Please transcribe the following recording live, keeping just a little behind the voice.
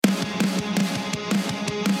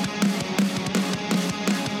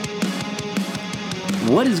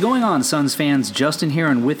What is going on, Suns fans? Justin here,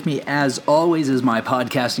 and with me, as always, is my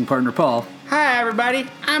podcasting partner, Paul. Hi, everybody.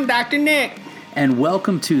 I'm Dr. Nick. And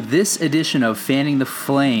welcome to this edition of Fanning the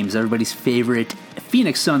Flames, everybody's favorite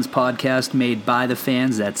Phoenix Suns podcast made by the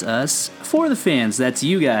fans. That's us. For the fans. That's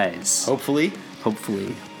you guys. Hopefully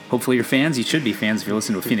you're fans. You should be fans if you're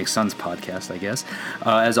listening to a Phoenix Suns podcast, I guess.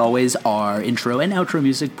 As always, our intro and outro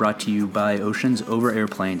music brought to you by Oceans Over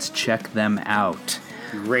Airplanes. Check them out.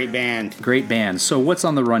 Great band. So what's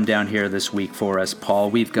on the rundown here this week for us, Paul?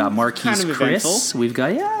 We've got Marquise Chris. We've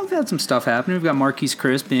had some stuff happening. We've got Marquise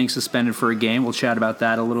Chris being suspended for a game. We'll chat about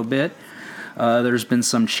that a little bit. There's been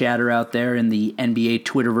some chatter out there in the NBA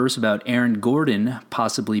Twitterverse about Aaron Gordon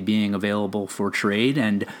possibly being available for trade,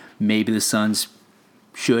 and maybe the Suns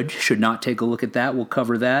should not take a look at that. We'll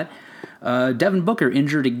cover that. Devin Booker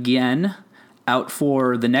injured again, out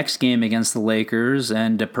for the next game against the Lakers,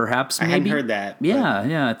 and perhaps maybe... I hadn't heard that.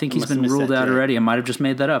 Yeah, I think he's been ruled out already. I might have just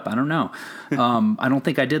made that up. I don't know. I don't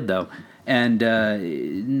think I did, though. And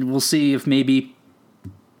we'll see if maybe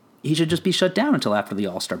he should just be shut down until after the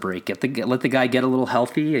All-Star break. Let the guy get a little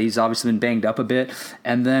healthy. He's obviously been banged up a bit.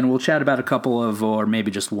 And then we'll chat about a couple of, or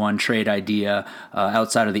maybe just one, trade idea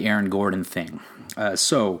outside of the Aaron Gordon thing.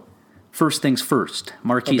 So, first things first.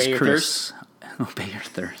 Marquise Chris. Obey your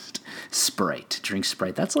thirst. Sprite. Drink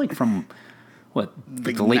Sprite. That's like from, what,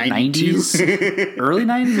 like the late 90s? Early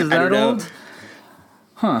 90s? Is that old?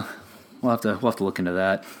 Huh. We'll have to look into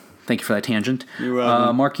that. Thank you for that tangent. You're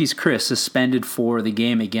welcome. Marquise Chris suspended for the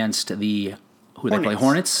game against the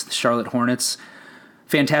Hornets, the Charlotte Hornets.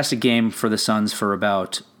 Fantastic game for the Suns for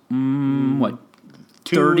about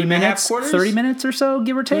 30 minutes? 30 minutes or so,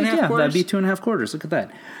 give or take. Yeah, that'd be 2.5 quarters. Look at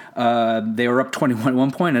that. They were up 21 at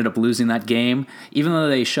one point, ended up losing that game, even though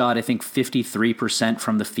they shot, I think, 53%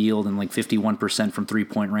 from the field and like 51% from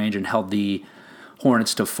three-point range and held the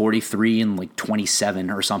Hornets to 43 and like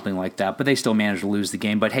 27 or something like that. But they still managed to lose the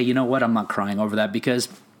game. But hey, you know what? I'm not crying over that because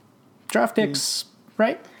draft picks,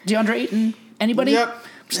 right? DeAndre Ayton, anybody? Yep.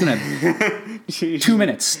 I'm just going to 2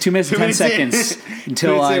 minutes and 10 seconds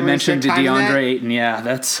until I mentioned DeAndre Ayton. Yeah,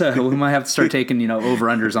 that's we might have to start taking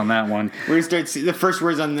over-unders on that one. We're going to start the first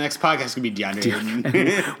words on the next podcast going to be DeAndre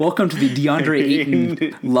Ayton. Welcome to the DeAndre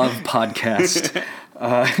Ayton Love Podcast.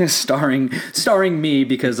 Starring me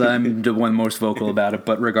because I'm the one most vocal about it,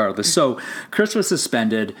 but regardless. So Chris was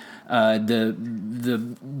suspended. The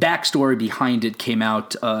backstory behind it came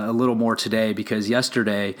out a little more today because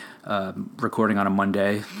yesterday, recording on a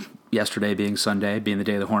Monday, yesterday being Sunday, being the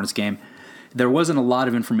day of the Hornets game, there wasn't a lot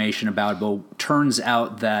of information about it, but turns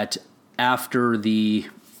out that after the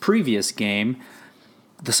previous game,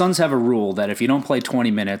 the Suns have a rule that if you don't play 20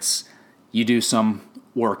 minutes, you do some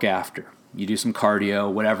work after. You do some cardio,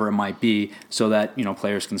 whatever it might be, so that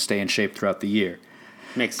players can stay in shape throughout the year.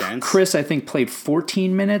 Makes sense. Chris, I think, played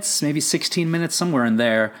 14 minutes, maybe 16 minutes, somewhere in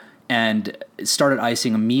there, and started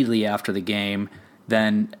icing immediately after the game.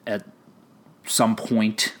 Then at some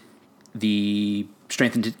point, the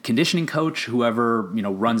strength and conditioning coach, whoever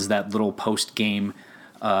runs that little post-game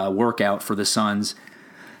workout for the Suns,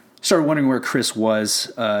 started wondering where Chris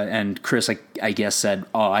was, and Chris, I guess, said,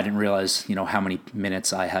 I didn't realize, how many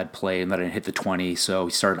minutes I had played and that I didn't hit the 20, so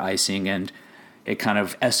he started icing, and it kind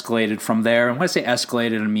of escalated from there. And when I say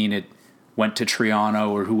escalated, I mean it went to Triano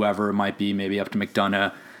or whoever it might be, maybe up to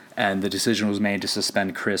McDonough, and the decision was made to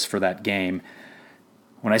suspend Chris for that game.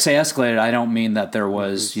 When I say escalated, I don't mean that there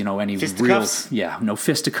was, any fisticuffs? No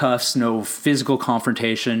fisticuffs, no physical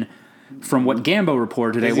confrontation. From what Gambo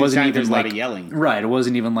reported today, it wasn't even like a lot of yelling. Right, it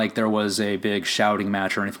wasn't even like there was a big shouting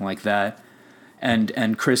match or anything like that.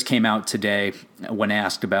 And Chris came out today when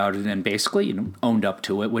asked about it and basically owned up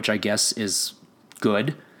to it, which I guess is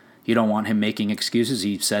good. You don't want him making excuses.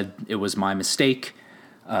 He said it was my mistake.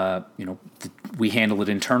 We handled it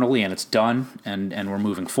internally and it's done, and we're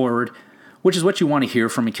moving forward, which is what you want to hear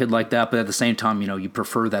from a kid like that. But at the same time, you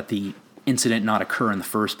prefer that the incident not occur in the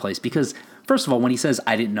first place because. First of all, when he says,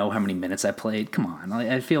 I didn't know how many minutes I played, come on.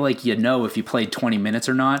 I feel like if you played 20 minutes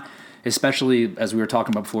or not, especially as we were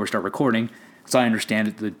talking about before we start recording. As I understand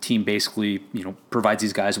it, the team basically, provides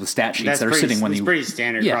these guys with stat sheets that are sitting when it's pretty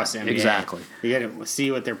standard across the NBA. Exactly. You got to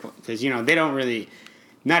see what they're... Because, they don't really...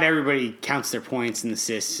 Not everybody counts their points and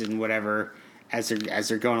assists and whatever as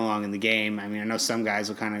they're going along in the game. I mean, I know some guys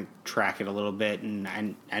will kind of track it a little bit, and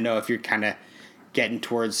I know if you're kind of getting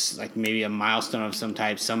towards like maybe a milestone of some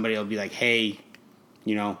type, somebody will be like, hey,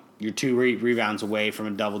 you're 2 rebounds away from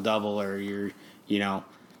a double-double, or you're,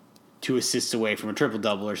 2 assists away from a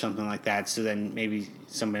triple-double or something like that. So then maybe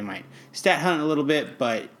somebody might stat hunt a little bit,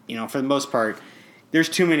 but, for the most part, there's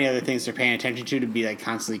too many other things they're paying attention to be like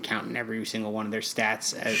constantly counting every single one of their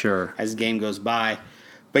stats as the game goes by.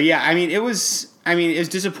 But yeah, I mean, it was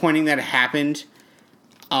disappointing that it happened.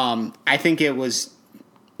 I think it was,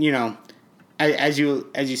 you know, as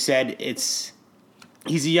you said,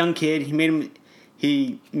 he's a young kid.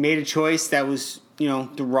 He made a choice that was, you know,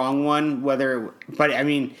 the wrong one. But I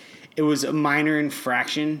mean, it was a minor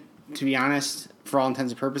infraction, to be honest, for all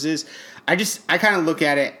intents and purposes. I kind of look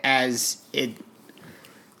at it as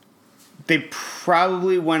they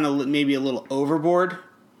probably went maybe a little overboard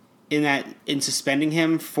in suspending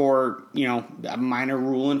him for, you know, a minor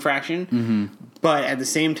rule infraction. Mm-hmm. But at the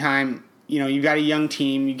same time, you know, you got a young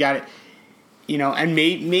team, you got it, you know, and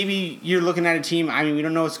maybe you're looking at a team. I mean, we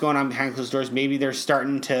don't know what's going on behind closed doors. Maybe they're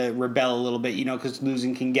starting to rebel a little bit, you know, because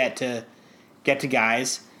losing can get to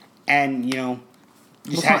guys, and you know,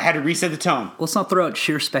 just had to reset the tone. Let's not throw out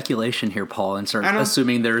sheer speculation here, Paul, and start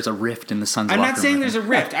assuming there's a rift in the Suns. I'm not saying there's a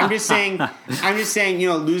rift. I'm just saying, you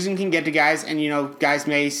know, losing can get to guys, and you know, guys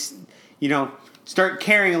may, you know, start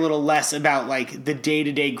caring a little less about like the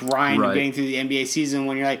day-to-day grind of getting through the NBA season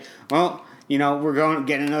when you're like, well, you know, we're going to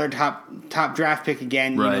get another top draft pick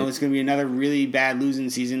again. You know, it's going to be another really bad losing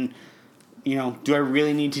season. You know, do I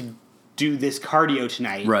really need to do this cardio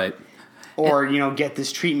tonight? Right. Or, you know, get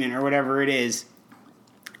this treatment or whatever it is.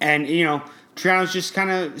 And, you know, Triano's just kind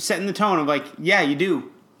of setting the tone of like, yeah, you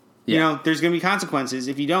do. Yeah. You know, there's going to be consequences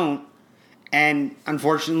if you don't. And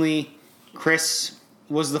unfortunately, Chris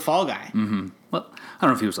was the fall guy. Mm-hmm. Well, I don't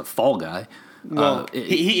know if he was a fall guy. Well,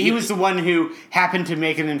 he was the one who happened to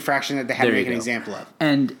make an infraction that they had to make an example of.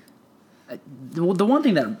 And the one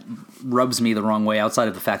thing that rubs me the wrong way, outside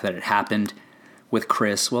of the fact that it happened with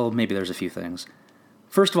Chris, well, maybe there's a few things.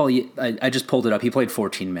 First of all, I just pulled it up. He played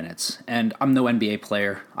 14 minutes. And I'm no NBA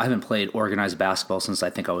player. I haven't played organized basketball since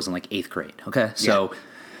I think I was in like 8th grade. Okay? So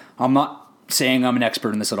I'm not saying I'm an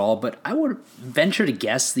expert in this at all, but I would venture to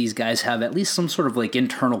guess these guys have at least some sort of like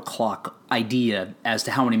internal clock idea as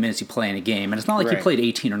to how many minutes you play in a game. And it's not like he played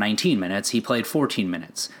 18 or 19 minutes. He played 14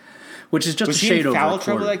 minutes, which is just a shade over. Was he in foul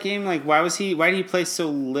trouble that game? Like, why did he play so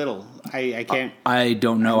little? I can't. I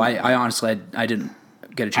don't know. I honestly I didn't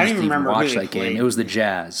get a chance to even watch that game. It was the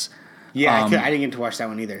Jazz. Yeah, I didn't get to watch that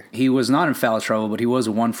one either. He was not in foul trouble, but he was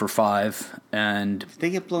 1 for 5. And did they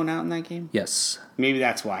get blown out in that game? Yes. Maybe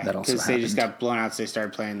that's why. That also because they just got blown out, so they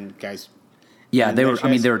started playing guys. Yeah, they were. I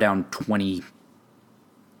mean, they were down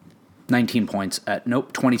 19 points at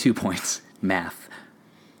 22 points. Math.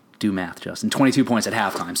 Do math, Justin. 22 points at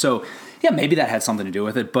halftime. So yeah, maybe that had something to do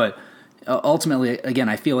with it. But ultimately, again,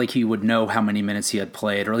 I feel like he would know how many minutes he had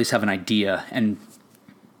played, or at least have an idea. And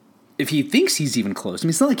if he thinks he's even close, I mean,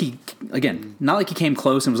 it's not like he came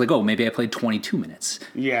close and was like, oh, maybe I played 22 minutes.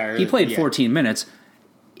 Yeah. He played 14 minutes.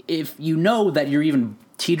 If you know that you're even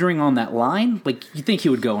teetering on that line, like, you think he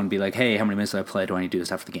would go and be like, hey, how many minutes did I play? Do I need to do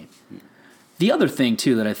this after the game? The other thing,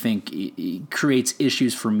 too, that I think creates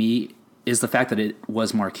issues for me is the fact that it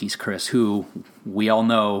was Marquise Chris, who we all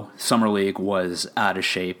know Summer League was out of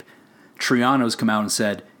shape. Triano's come out and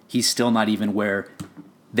said he's still not even where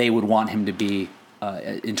they would want him to be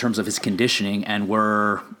in terms of his conditioning, and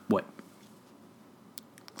we're,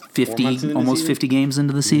 50, almost 50 games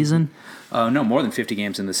into the season? No, more than 50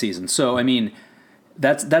 games in the season. So, I mean,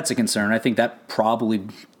 that's a concern. I think that probably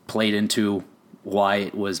played into why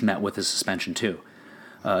it was met with a suspension, too.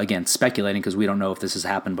 Again, speculating, because we don't know if this has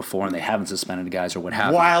happened before and they haven't suspended guys or what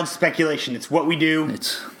happened. Wild speculation. It's what we do.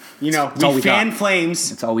 It's we fan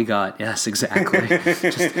flames. It's all we got. Yes, exactly.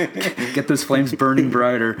 Just get those flames burning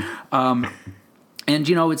brighter. And,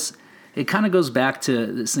 you know, it kind of goes back to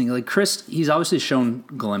this thing. Like, Chris, he's obviously shown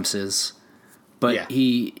glimpses, but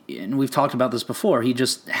and we've talked about this before, he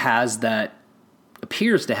just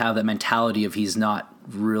appears to have that mentality of he's not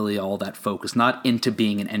really all that focused, not into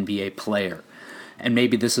being an NBA player. And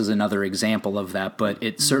maybe this is another example of that, but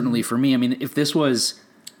it certainly, for me, I mean, if this was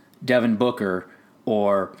Devin Booker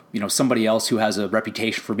or, you know, somebody else who has a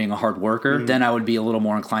reputation for being a hard worker, then I would be a little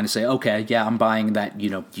more inclined to say, okay, yeah, I'm buying that,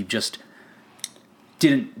 you know, you just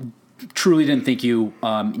truly didn't think you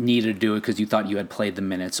needed to do it because you thought you had played the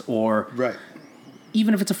minutes, or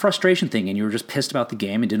even if it's a frustration thing and you were just pissed about the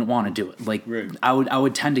game and didn't want to do it. Like, I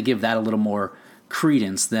would tend to give that a little more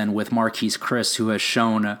credence than with Marquise Chris, who has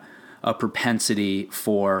shown a propensity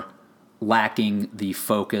for lacking the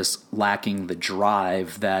focus, lacking the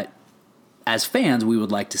drive that, as fans, we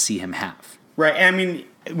would like to see him have. Right. And I mean,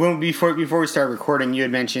 before we start recording, you had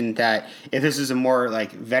mentioned that if this is a more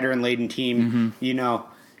like veteran laden team, you know,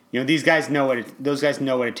 these guys those guys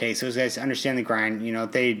know what it takes. Those guys understand the grind. You know,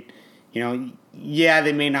 they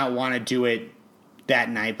may not want to do it that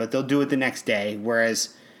night, but they'll do it the next day.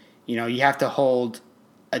 Whereas, you know, you have to hold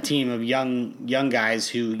a team of young guys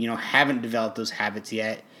who, you know, haven't developed those habits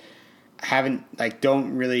yet.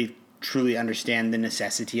 don't really truly understand the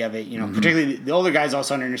necessity of it. Particularly the older guys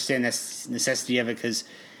also understand this necessity of it because,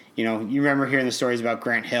 you remember hearing the stories about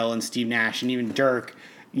Grant Hill and Steve Nash and even Dirk,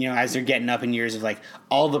 as they're getting up in years of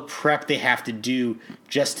all the prep they have to do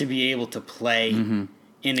just to be able to play in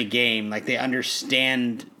a game. They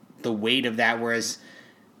understand the weight of that, whereas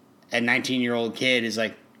a 19-year-old kid is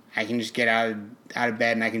I can just get out of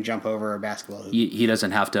bed and I can jump over a basketball hoop. He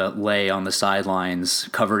doesn't have to lay on the sidelines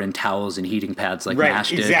covered in towels and heating pads like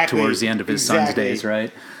Nash did towards the end of his son's days,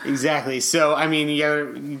 right? Exactly. So,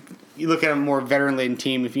 you look at a more veteran-laden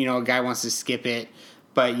team, if, a guy wants to skip it,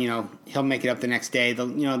 but, he'll make it up the next day,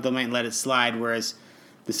 they might let it slide, whereas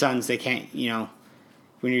the Suns, they can't,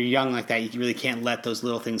 when you're young like that, you really can't let those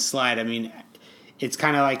little things slide. It's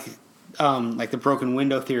kind of like the broken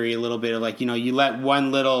window theory a little bit of you let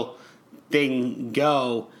one little thing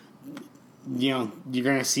go, you're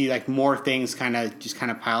going to see more things kind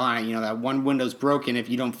of pile on it. That one window's broken. If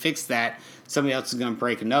you don't fix that, somebody else is going to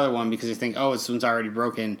break another one because they think, this one's already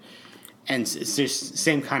broken. And it's just the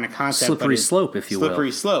same kind of concept. Slippery slope, if you will.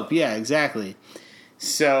 Slippery slope, yeah, exactly.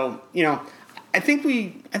 So, I think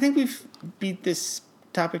we've beat this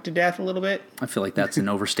topic to death a little bit. I feel like that's an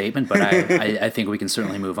overstatement, but I think we can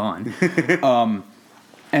certainly move on.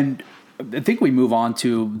 And I think we move on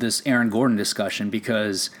to this Aaron Gordon discussion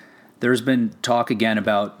because there's been talk again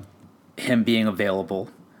about him being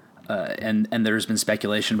available, and there's been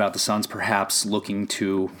speculation about the Suns perhaps looking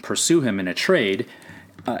to pursue him in a trade.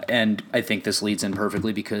 And I think this leads in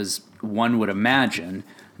perfectly because one would imagine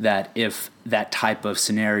that if that type of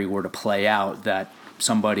scenario were to play out, that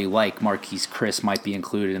somebody like Marquise Chris might be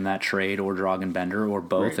included in that trade, or Dragan Bender, or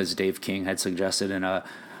both, right, as Dave King had suggested in an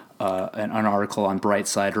article on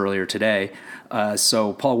Brightside earlier today.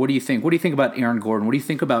 So, Paul, what do you think? What do you think about Aaron Gordon? What do you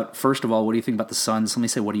think about, first of all, what do you think about the Suns? Let me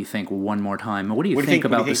say, what do you think one more time? What do you think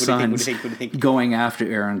about the Suns going after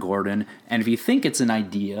Aaron Gordon? And if you think it's an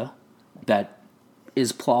idea that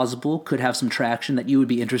is plausible, could have some traction that you would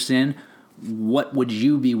be interested in, what would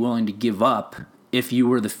you be willing to give up if you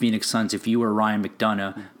were the Phoenix Suns, if you were Ryan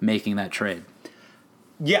McDonough making that trade?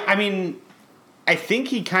 Yeah, I think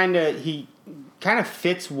he kind of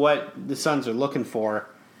fits what the Suns are looking for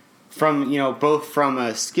from, both from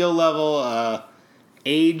a skill level,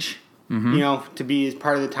 age, to be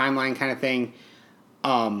part of the timeline kind of thing.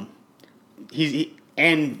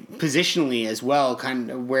 And positionally as well, kind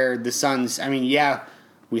of where the Suns,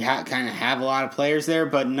 we kind of have a lot of players there,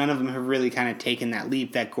 but none of them have really kind of taken that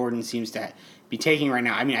leap that Gordon seems to be taking right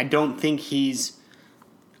now. I don't think I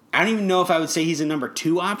don't even know if I would say he's a number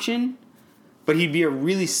 2 option, but he'd be a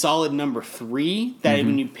really solid number 3 that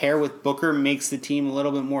when you pair with Booker makes the team a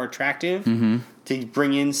little bit more attractive to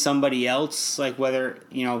bring in somebody else, whether,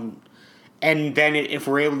 and then if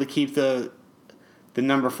we're able to keep the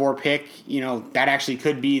number 4 pick, that actually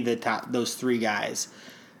could be the top, those 3 guys.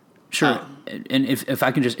 Sure. And if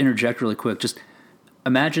I can just interject really quick, just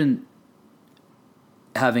imagine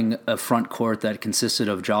having a front court that consisted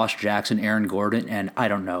of Josh Jackson, Aaron Gordon, and I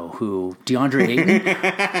don't know who, DeAndre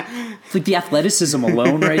Ayton. It's the athleticism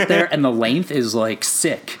alone right there, and the length is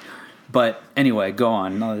sick. But anyway, go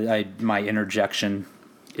on. My interjection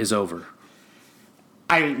is over.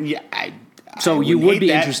 So you would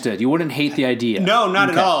be interested. You wouldn't hate the idea. No, not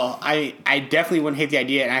at all. I definitely wouldn't hate the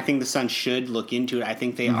idea, and I think the Suns should look into it. I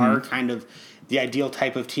think they are kind of the ideal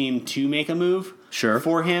type of team to make a move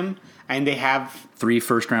for him. And they have 3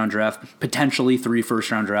 first-round draft, potentially 3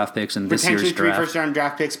 first-round draft picks in this year's draft. Potentially 3 first-round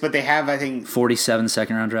draft picks, but they have, I think, 47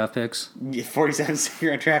 second-round draft picks. 47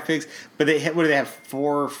 second-round draft picks, but what do they have?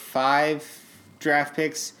 4 or 5 draft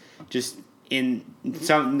picks, just in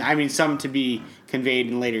some. Some to be conveyed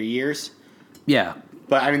in later years. Yeah,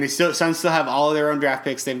 but the Suns still have all of their own draft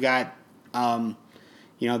picks. They've got, the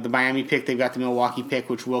Miami pick. They've got the Milwaukee pick,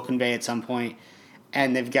 which will convey at some point,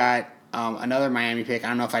 and they've got another Miami pick. I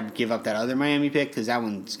don't know if I'd give up that other Miami pick because that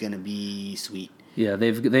one's going to be sweet. Yeah,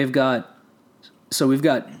 they've got. So we've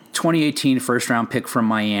got 2018 first round pick from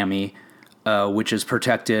Miami, which is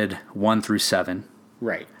protected 1 through 7.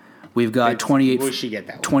 Right. We've got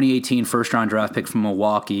 2018 first round draft pick from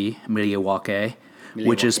Milwaukee,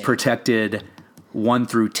 which is protected 1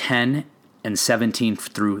 through 10 and 17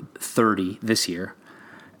 through 30 this year.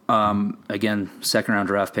 Again, second round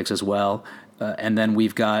draft picks as well. And then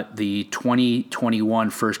we've got the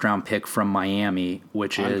 2021 first-round pick from Miami,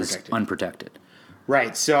 which is unprotected.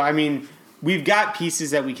 Right. So, we've got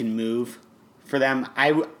pieces that we can move for them.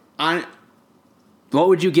 What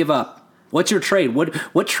would you give up? What's your trade?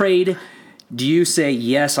 What trade do you say,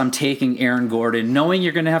 yes, I'm taking Aaron Gordon, knowing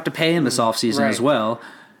you're going to have to pay him this offseason as well?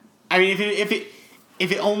 If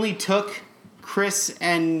it only took Chris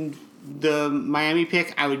and the Miami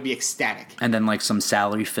pick, I would be ecstatic. And then like some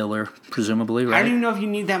salary filler, presumably, right? I don't even know if you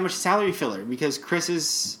need that much salary filler because Chris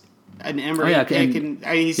is an NBA pick, and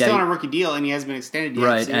he's still on a rookie deal, and he hasn't been extended yet.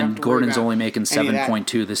 Right, so and Gordon's only making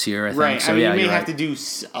 7.2 this year, I think. Right, So you yeah, may you're have right. to do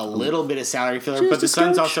a little bit of salary filler, Just but the a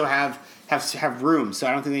Suns scotch. also have room, so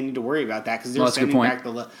I don't think they need to worry about that because they're Well, that's a good sending point.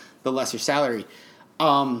 back the lesser salary.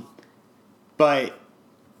 But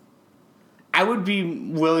I would be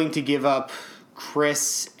willing to give up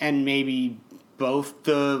Chris and maybe both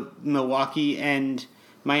the Milwaukee and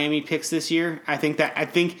Miami picks this year. I think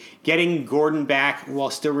getting Gordon back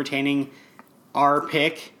while still retaining our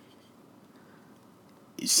pick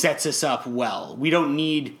sets us up well. We don't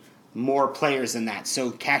need more players than that,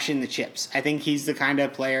 so cash in the chips. I think he's the kind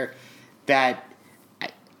of player that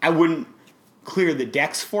I wouldn't clear the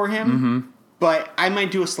decks for him, but I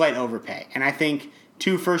might do a slight overpay. And I think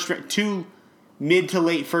two mid to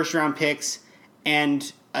late first round picks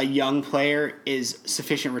and a young player is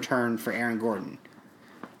sufficient return for Aaron Gordon.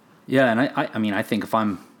 Yeah, and I mean, I think if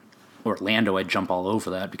I'm Orlando, I'd jump all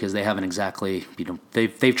over that because they haven't exactly,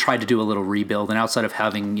 they've tried to do a little rebuild, and outside of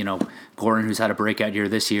having, Gordon, who's had a breakout year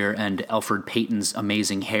this year, and Elfrid Payton's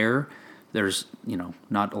amazing hair, there's,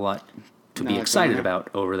 not a lot to be excited about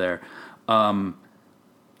over there. I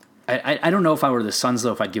don't know if I were the Suns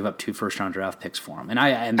though, if I'd give up 2 first-round draft picks for him.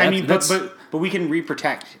 But we can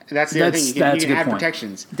re-protect. That's the other thing. You can add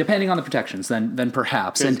protections. Depending on the protections, then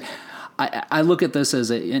perhaps. And I look at this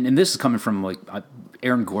as and this is coming from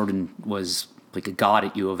Aaron Gordon was like a god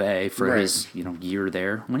at U of A for his year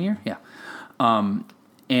there. 1 year, yeah.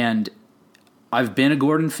 And I've been a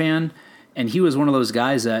Gordon fan, and he was one of those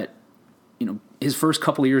guys that his first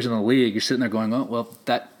couple of years in the league, you're sitting there going, oh well,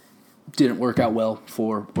 that didn't work out well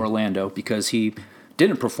for Orlando because he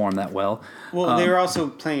didn't perform that well. Well, they were also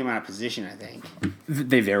playing him out of position, I think.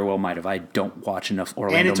 They very well might have. I don't watch enough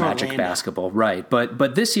Orlando Magic basketball. Right.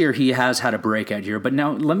 But this year he has had a breakout year. But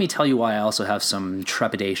now let me tell you why I also have some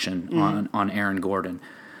trepidation on Aaron Gordon.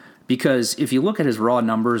 Because if you look at his raw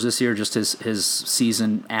numbers this year, just his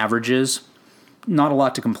season averages, not a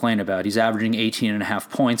lot to complain about. He's averaging 18.5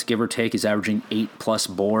 points, give or take. He's averaging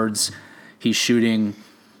 8+ boards. He's shooting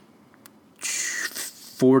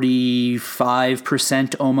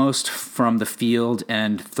 45% almost from the field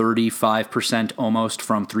and 35% almost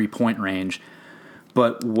from three-point range.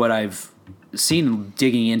 But what I've seen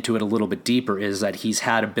digging into it a little bit deeper is that he's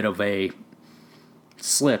had a bit of a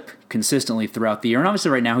slip consistently throughout the year. And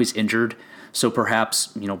obviously right now he's injured, so perhaps,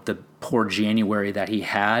 the poor January that he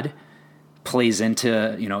had plays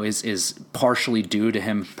into, is partially due to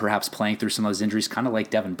him perhaps playing through some of those injuries, kind of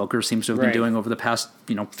like Devin Booker seems to have been doing over the past,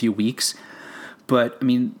 few weeks. But, I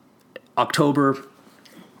mean, October,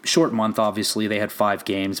 short month, obviously. They had 5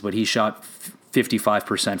 games, but he shot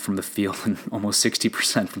 55% from the field and almost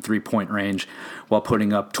 60% from three-point range while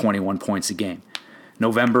putting up 21 points a game.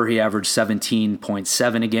 November, he averaged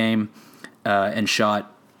 17.7 a game and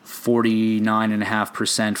shot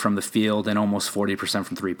 49.5% from the field and almost 40%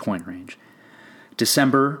 from three-point range.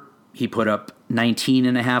 December, he put up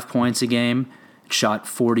 19.5 points a game, shot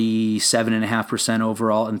 47.5%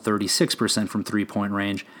 overall and 36% from three-point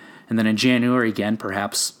range. And then in January, again,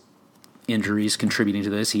 perhaps injuries contributing to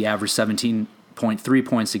this, he averaged 17.3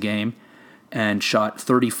 points a game and shot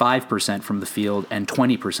 35% from the field and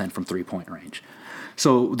 20% from three-point range.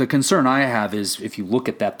 So the concern I have is if you look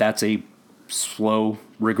at that, that's a slow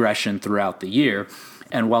regression throughout the year.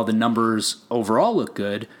 And while the numbers overall look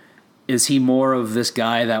good, is he more of this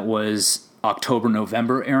guy that was October,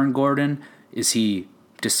 November Aaron Gordon? Is he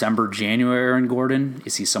December, January Aaron Gordon?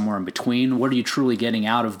 Is he somewhere in between? What are you truly getting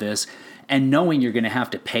out of this? And knowing you're going to have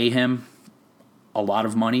to pay him a lot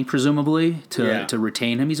of money, presumably, to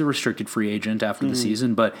retain him. He's a restricted free agent after the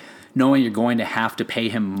season, but knowing you're going to have to pay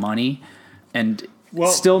him money and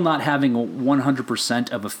still not having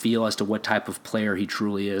 100% of a feel as to what type of player he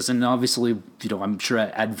truly is. And obviously, I'm sure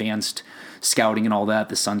at advanced scouting and all that,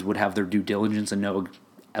 the Suns would have their due diligence and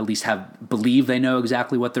believe they know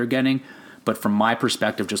exactly what they're getting. But from my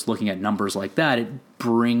perspective, just looking at numbers like that, it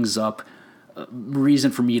brings up a reason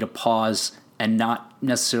for me to pause and not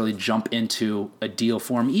necessarily jump into a deal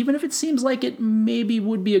for him, even if it seems like it maybe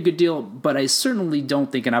would be a good deal. But I certainly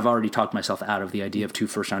don't think, and I've already talked myself out of the idea of 2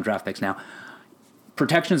 first-round draft picks now.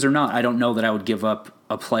 Protections or not, I don't know that I would give up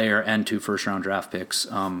a player and 2 first-round draft picks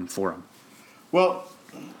for him. Well,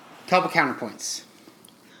 couple counterpoints.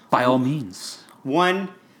 By all means. One,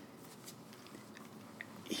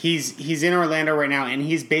 he's in Orlando right now, and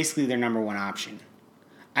he's basically their number 1 option.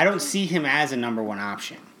 I don't see him as a number 1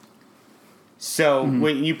 option. So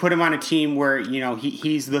when you put him on a team where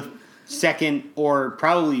he's the second or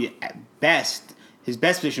probably at best his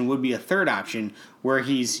best position would be a third option where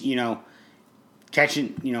he's,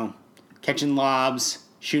 catching lobs,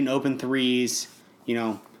 shooting open threes,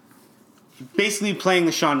 basically playing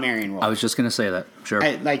the Shawn Marion role. I was just going to say that. Sure.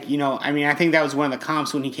 I think that was one of the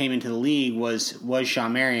comps when he came into the league was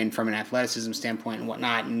Shawn Marion from an athleticism standpoint and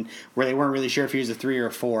whatnot, and where they weren't really sure if he was a 3 or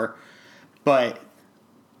a 4. But,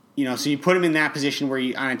 so you put him in that position where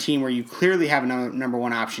you on a team where you clearly have a number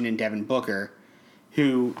one option in Devin Booker,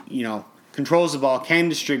 who, controls the ball, can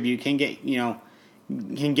distribute, can get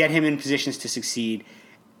him in positions to succeed.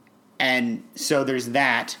 And so there's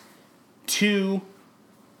that. 2,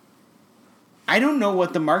 I don't know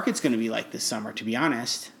what the market's going to be like this summer, to be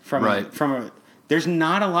honest. There's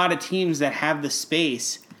not a lot of teams that have the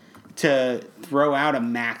space to throw out a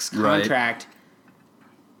max contract,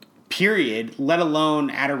 period, let alone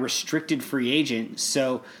at a restricted free agent.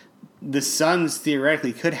 So the Suns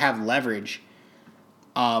theoretically could have leverage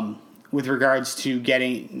with regards to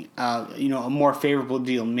getting a more favorable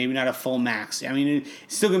deal. Maybe not a full max. I mean,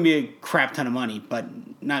 it's still going to be a crap ton of money, but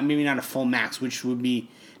maybe not a full max, which would be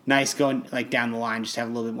nice going down the line, just to have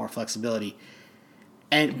a little bit more flexibility.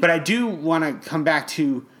 But I do want to come back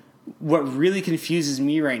to what really confuses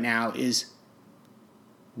me right now is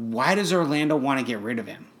why does Orlando want to get rid of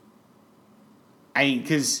him?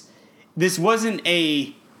 Because this wasn't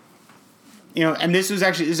and this was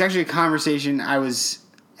actually a conversation I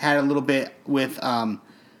had a little bit with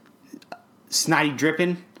Snotty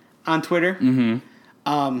Drippin on Twitter. Mm-hmm.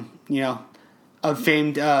 Of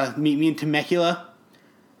famed Meet Me in Temecula.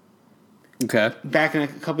 Okay. Back a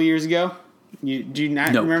couple years ago. Do you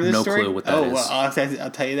not remember this story? No clue what that is. Well,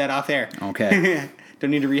 I'll tell you that off air. Okay.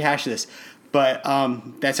 Don't need to rehash this. But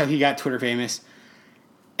that's how he got Twitter famous.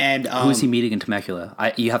 And who is he meeting in Temecula?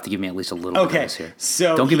 You have to give me at least a little bit of this here.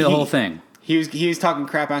 So don't give me the whole thing. He was talking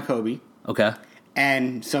crap on Kobe. Okay.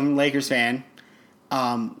 And some Lakers fan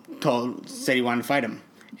said he wanted to fight him.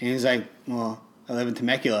 And he was like, well, I live in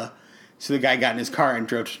Temecula. So the guy got in his car and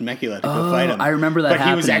drove to Temecula to go fight him. I remember that happening.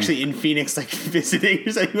 But he was actually in Phoenix, visiting.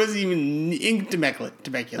 He wasn't even in Temecula.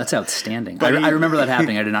 That's outstanding. I remember that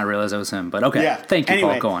happening. I did not realize that was him. But okay, thank you,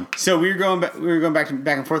 anyway, Paul. Go on. So we were going back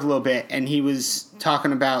and forth a little bit, and he was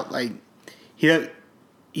talking about he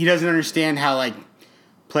doesn't understand how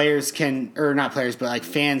players can, or not players, but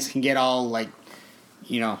fans can get all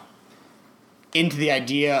into the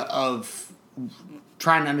idea of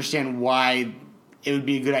trying to understand why it would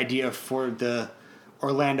be a good idea for the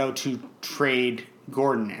Orlando to trade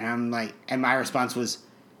Gordon. And and my response was,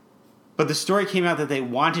 but the story came out that they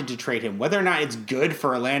wanted to trade him. Whether or not it's good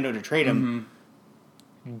for Orlando to trade him,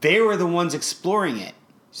 they were the ones exploring it.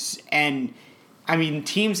 And,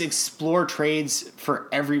 teams explore trades for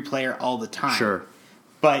every player all the time. Sure.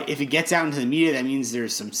 But if it gets out into the media, that means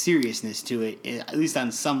there's some seriousness to it, at least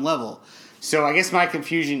on some level. So I guess my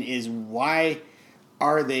confusion is why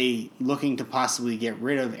are they looking to possibly get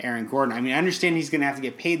rid of Aaron Gordon? I understand he's going to have to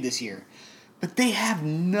get paid this year, but they have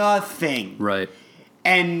nothing. Right.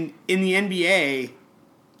 And in the NBA,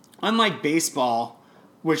 unlike baseball,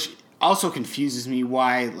 which also confuses me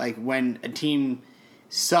why, when a team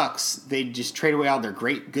sucks, they just trade away all their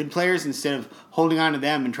good players instead of holding on to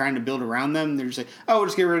them and trying to build around them. They're just we'll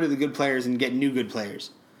just get rid of the good players and get new good players.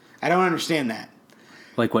 I don't understand that.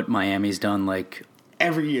 Like what Miami's done,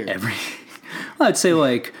 every year. I'd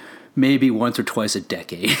say maybe once or twice a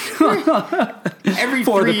decade. Every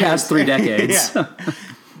for the past 3 decades. Yeah.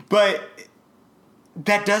 But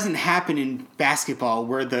that doesn't happen in basketball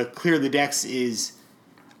where the clear the decks is,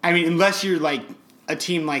 unless you're a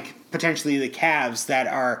team potentially the Cavs that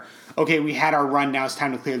are, okay, we had our run, now it's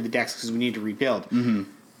time to clear the decks because we need to rebuild. Mm-hmm.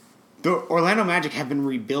 The Orlando Magic have been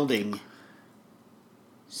rebuilding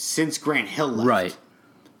since Grant Hill left. Right.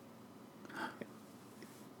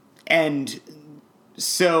 And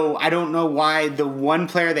so I don't know why the one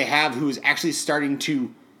player they have who is actually starting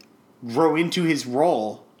to grow into his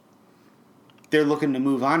role, they're looking to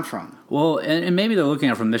move on from. Well, and maybe they're looking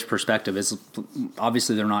at it from this perspective. Is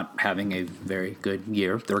obviously they're not having a very good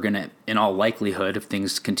year. They're going to, in all likelihood, if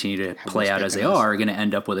things continue to play out as they are going to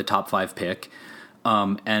end up with a top 5 pick.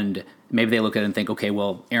 And maybe they look at it and think, okay,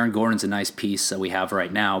 well, Aaron Gordon's a nice piece that we have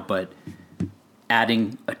right now, but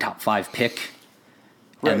adding a top 5 pick.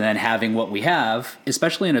 Right. And then having what we have,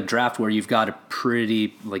 especially in a draft where you've got a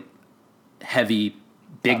pretty heavy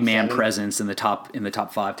big top man 7. Presence in the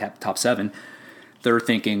top 5, top 7, they're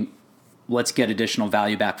thinking, let's get additional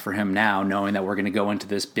value back for him now, knowing that we're going to go into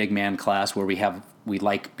this big man class where we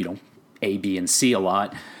like A, B, and C a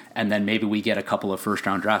lot, and then maybe we get a couple of first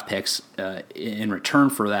round draft picks in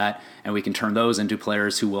return for that, and we can turn those into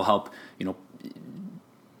players who will help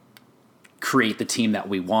create the team that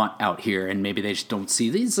we want out here, and maybe they just don't see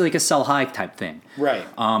these like a sell high type thing. Right.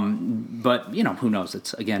 But who knows?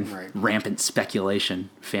 It's again rampant speculation.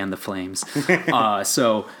 Fan the flames.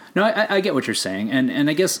 So no, I get what you're saying, and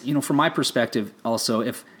I guess from my perspective also,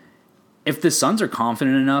 if the Suns are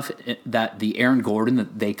confident enough that the Aaron Gordon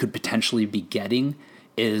that they could potentially be getting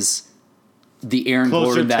is the Aaron Closer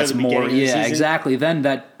Gordon that's to the more, beginning of the season? exactly. Then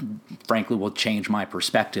that frankly will change my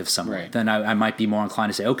perspective somewhat. Right. Then I might be more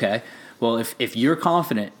inclined to say, okay, well if you're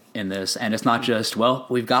confident in this, and it's not just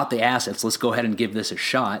we've got the assets, let's go ahead and give this a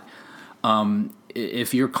shot.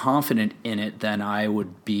 If you're confident in it, then I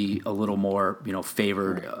would be a little more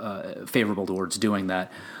favorable towards doing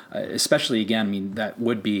that. Especially again, I mean that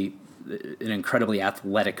would be an incredibly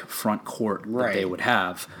athletic front court that they would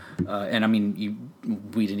have. And I mean,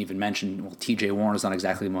 we didn't even mention, TJ Warren's not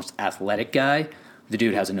exactly the most athletic guy. The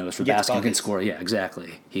dude has a nose for basketball. He can score. Yeah,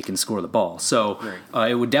 exactly. He can score the ball. So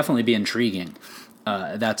it would definitely be intriguing.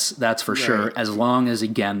 That's for sure. As long as,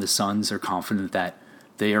 again, the Suns are confident that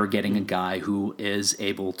they are getting a guy who is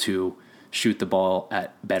able to shoot the ball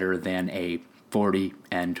at better than a 40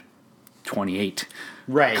 and 28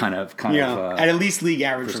 kind of at least league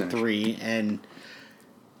average percentage. From three. And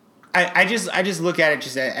I just look at it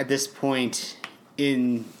just at this point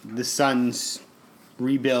in the Suns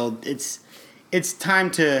rebuild. It's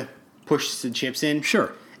time to push the chips in.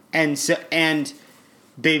 Sure. And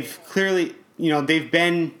they've clearly they've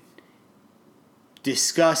been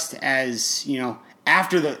discussed as a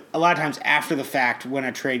lot of times after the fact when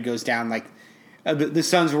a trade goes down, like the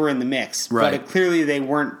Suns were in the mix, but clearly they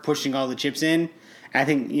weren't pushing all the chips in. I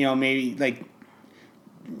think maybe like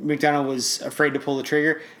McDonough was afraid to pull the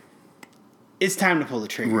trigger. It's time to pull the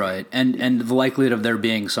trigger, right? And the likelihood of there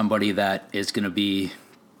being somebody that is going to be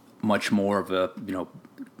much more of a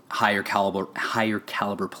higher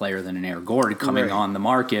caliber player than an Aaron Gordon coming on the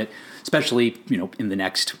market, especially in the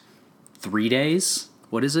next 3 days.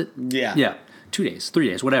 What is it? Yeah. 2 days, 3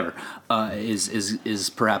 days, whatever, is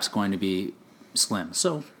perhaps going to be slim.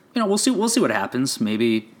 So we'll see what happens.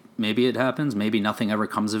 Maybe it happens. Maybe nothing ever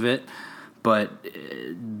comes of it. But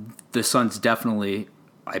the Suns definitely,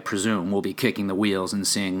 I presume, will be kicking the wheels and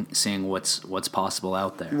seeing what's possible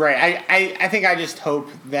out there. Right. I think I just hope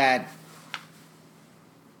that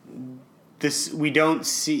we don't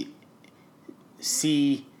see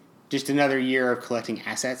just another year of collecting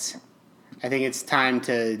assets. I think it's time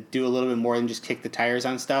to do a little bit more than just kick the tires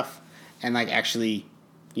on stuff, and actually,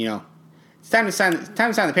 it's time to sign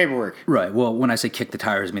the paperwork. Right. Well, when I say kick the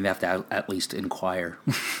tires, I mean they have to at least inquire.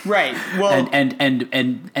 Right. Well,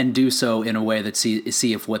 and do so in a way that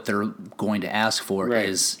see if what they're going to ask for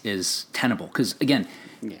is tenable. Because again,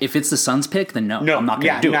 if it's the Suns pick, then no, I'm not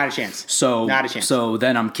going to do it. Not a chance. Not a chance. So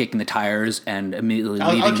then I'm kicking the tires and immediately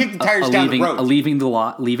I'll kick the tires down the road. leaving the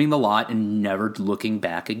lot, and never looking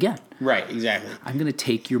back again. Right, exactly. I'm going to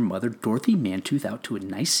take your mother, Dorothy Mantooth, out to a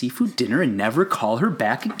nice seafood dinner and never call her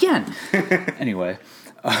back again. Anyway.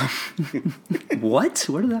 What?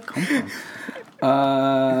 Where did that come from?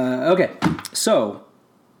 Okay, so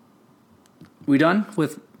we done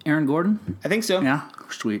with Aaron Gordon? I think so. Yeah,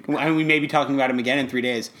 sweet. And we may be talking about him again in 3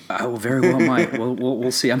 days. I will very well might.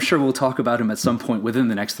 We'll see. I'm sure we'll talk about him at some point within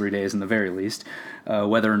the next 3 days, in the very least.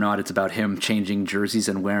 Whether or not it's about him changing jerseys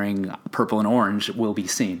and wearing purple and orange will be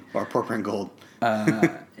seen. Or purple and gold.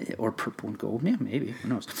 Or purple and gold. Yeah, maybe. Who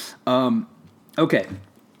knows? Okay.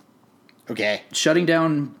 Shutting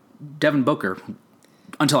down Devin Booker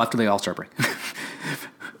until after the All-Star break.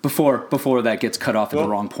 Before that gets cut off at the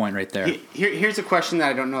wrong point right there. Here's a question that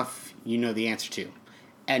I don't know if you know the answer to.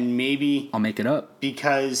 And maybe I'll make it up.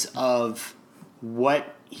 Because of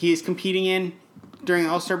what he is competing in during the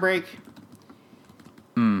All-Star break.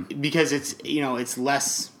 Because it's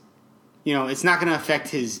less, it's not going to affect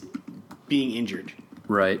his being injured.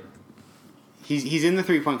 Right. He's in the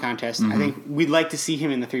 3-point contest. Mm-hmm. I think we'd like to see him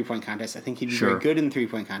in the 3-point contest. I think he'd be very good in the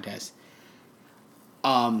 3-point contest.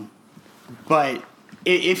 But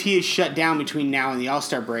if he is shut down between now and the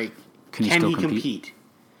All-Star break, can he compete?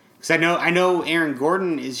 Because I know Aaron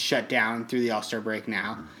Gordon is shut down through the All-Star break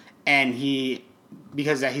now, and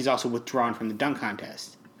because he's also withdrawn from the dunk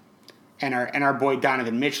contest, and our boy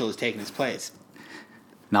Donovan Mitchell is taking his place.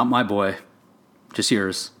 Not my boy, just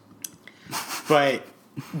yours. But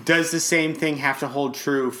does the same thing have to hold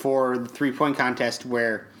true for the 3-point contest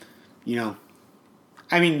where,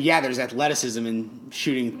 there's athleticism in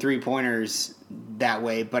shooting 3-pointers that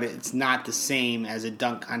way, but it's not the same as a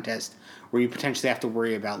dunk contest where you potentially have to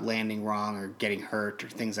worry about landing wrong or getting hurt or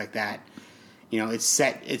things like that. It's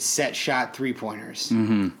set shot 3-pointers.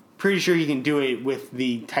 Mm-hmm. Pretty sure he can do it with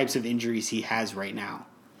the types of injuries he has right now,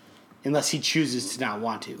 unless he chooses to not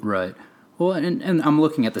want to. Right. Well, and I'm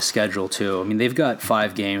looking at the schedule too. I mean, they've got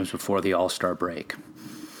 5 games before the All-Star break.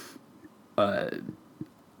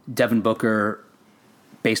 Devin Booker,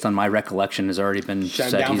 based on my recollection, has already been Shut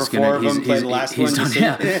said down he's for going 4 of them. Play the last one. done.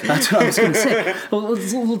 Yeah, that's what I was going to say. Well,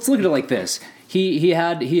 let's look at it like this. He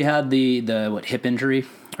had the hip injury,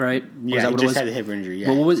 right? Yeah, he just had a hip injury. Yeah,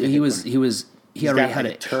 Well, what was he he already got had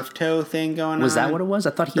like a turf toe thing going on. Was that what it was? I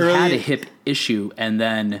thought he had a hip issue, and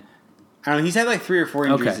then I don't know. He's had like 3 or 4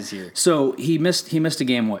 injuries this year. So he missed a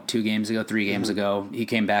game. What, 2 games ago, 3 games ago? He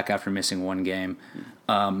came back after missing 1 game.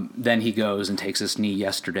 Then he goes and takes his knee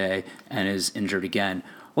yesterday and is injured again.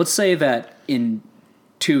 Let's say that in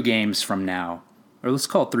 2 games from now, or let's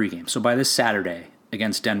call it 3 games. So by this Saturday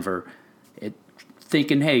against Denver,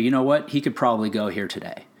 thinking, hey, you know what? He could probably go here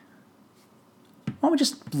today. Why don't we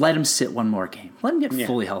just let him sit 1 more game? Let him get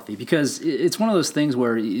fully healthy, because it's one of those things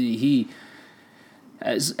where he,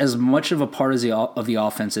 as much of a part of the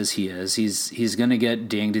offense as he is, he's going to get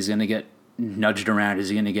dinged. He's going to get nudged around.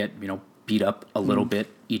 He's going to get beat up a little bit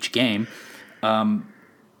each game.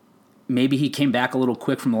 Maybe he came back a little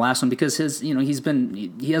quick from the last one because he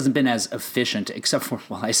hasn't been as efficient, except for,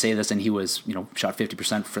 well, I say this, and he was shot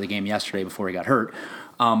 50% for the game yesterday before he got hurt.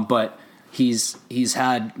 But he's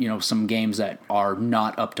had some games that are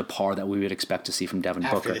not up to par that we would expect to see from Devin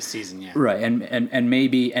Booker after this season. Yeah, right, and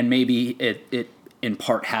maybe it in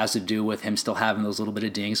part has to do with him still having those little bit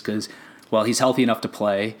of dings because, well, he's healthy enough to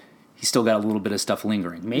play. He's still got a little bit of stuff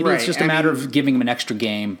lingering. Maybe it's just a matter of giving him an extra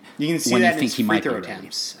game. You can see when that you in think his free throw ready.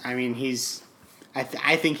 attempts. I mean,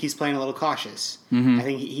 I think he's playing a little cautious. Mm-hmm. I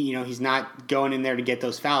think he's not going in there to get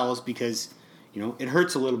those fouls because it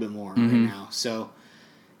hurts a little bit more right now. So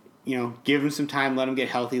give him some time, let him get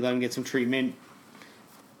healthy, let him get some treatment,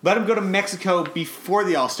 let him go to Mexico before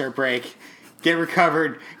the All-Star break, get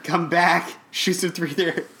recovered, come back, shoot some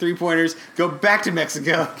three-pointers, go back to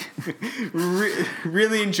Mexico,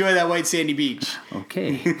 really enjoy that white sandy beach.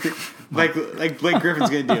 Okay. like Blake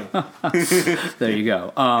Griffin's going to do. There you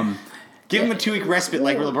go. Give him a 2-week respite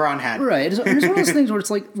like LeBron had. Right. It's one of those things where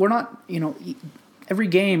it's like we're not, every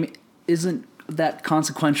game isn't that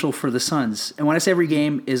consequential for the Suns. And when I say every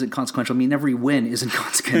game isn't consequential, I mean every win isn't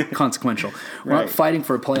consequential. We're not fighting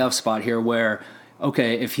for a playoff spot here where,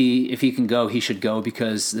 okay, if he can go, he should go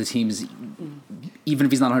because the team's, even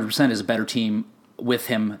if he's not 100%, is a better team with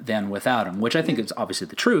him than without him, which I think is obviously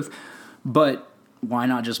the truth. But why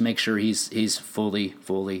not just make sure he's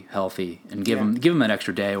fully healthy and give him an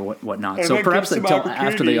extra day or whatnot? And so perhaps until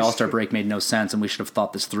after the All-Star break made no sense, and we should have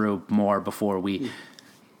thought this through more before we.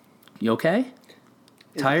 You okay?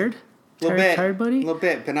 Tired? Tired, buddy? A little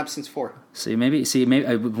bit. Been up since 4. Maybe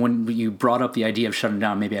when you brought up the idea of shutting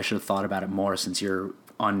down, maybe I should have thought about it more since you're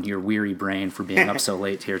on your weary brain for being up so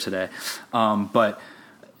late here today. But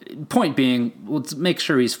point being, let's make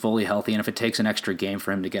sure he's fully healthy, and if it takes an extra game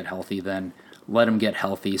for him to get healthy, then let him get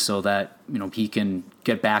healthy so that he can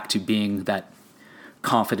get back to being that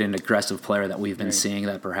confident, aggressive player that we've been seeing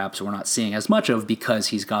that perhaps we're not seeing as much of because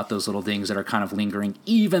he's got those little things that are kind of lingering,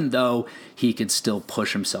 even though he could still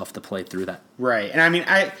push himself to play through that. Right. And I mean,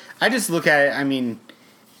 I just look at it, I mean,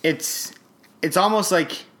 it's almost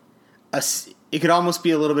like it could almost be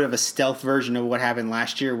a little bit of a stealth version of what happened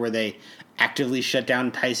last year where they actively shut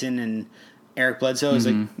down Tyson and Eric Bledsoe. It's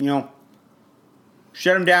like,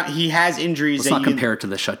 shut him down. He has injuries. Let's not compare it to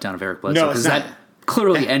the shutdown of Eric Bledsoe because that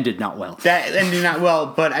clearly ended not well. That ended not well,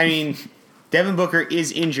 but I mean, Devin Booker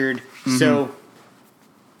is injured, so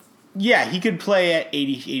yeah, he could play at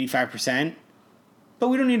 80-85%, but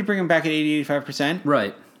we don't need to bring him back at 80-85%.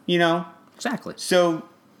 Right. Exactly. So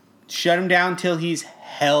shut him down till he's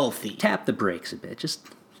healthy. Tap the brakes a bit. Just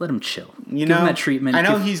let him chill. Give him that treatment. I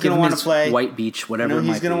know he's going to want to play. White Beach, whatever I know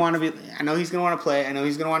he's going to want to be. I know he's going to want to play. I know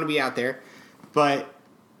he's going to want to be out there, but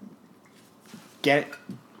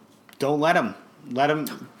don't let him. Let him.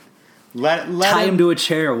 Tie him to a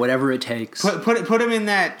chair, whatever it takes. Put him in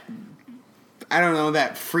that. I don't know,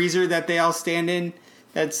 that freezer that they all stand in.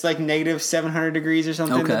 That's like negative 700 degrees or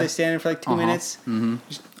something that they stand in for like 2 minutes. Mm-hmm.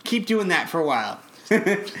 Just keep doing that for a while.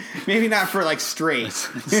 Maybe not for like straight.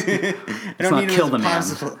 I don't need kill the man.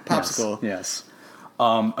 Popsicle. Yes.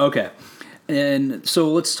 Okay. And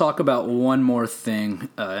so let's talk about one more thing.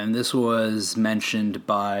 And this was mentioned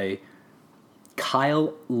by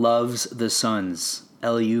Kyle Loves the Suns,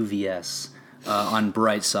 LUVS, on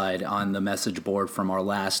Brightside on the message board from our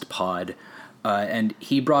last pod. And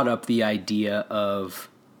he brought up the idea of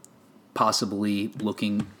possibly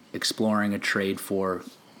exploring a trade for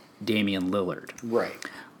Damian Lillard. Right.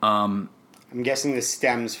 I'm guessing this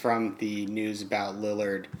stems from the news about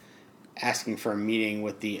Lillard asking for a meeting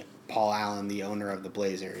with the Paul Allen, the owner of the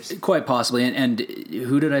Blazers. Quite possibly. And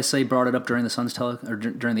who did I say brought it up during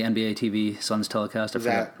the during the NBA TV Suns telecast? Was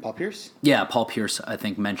that Paul Pierce? Yeah, Paul Pierce, I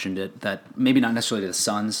think, mentioned it. That maybe not necessarily to the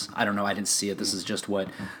Suns. I don't know. I didn't see it. This is just what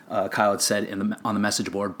Kyle had said on the message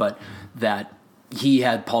board. But that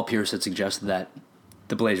Paul Pierce had suggested that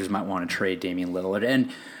the Blazers might want to trade Damian Lillard.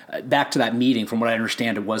 And back to that meeting, from what I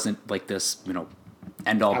understand, it wasn't like this,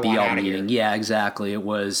 end-all, be-all meeting. Yeah, exactly. It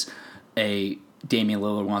was Damian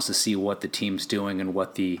Lillard wants to see what the team's doing and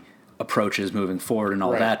what the approach is moving forward and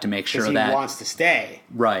all that to make sure that he wants to stay.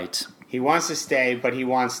 Right. He wants to stay, but he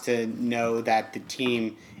wants to know that the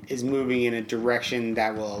team is moving in a direction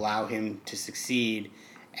that will allow him to succeed,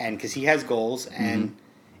 and because he has goals, and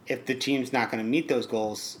if the team's not going to meet those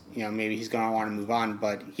goals, maybe he's going to want to move on,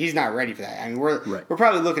 but he's not ready for that. I mean, we're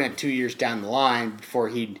probably looking at 2 years down the line before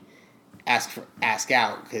he'd ask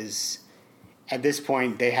out, because at this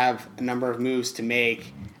point they have a number of moves to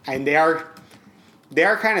make, and they are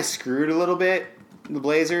kind of screwed a little bit, the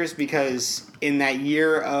Blazers, because in that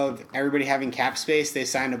year of everybody having cap space, they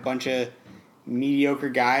signed a bunch of mediocre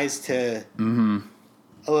guys to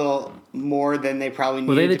a little more than they probably needed.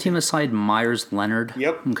 Were they the team that signed Myers Leonard?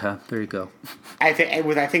 Yep. Okay, there you go. I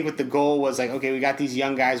think with the goal was like, okay, we got these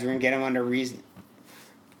young guys, we're gonna get them under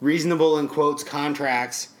reasonable in quotes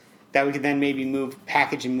contracts that we could then maybe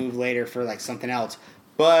package and move later for like something else.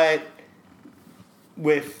 But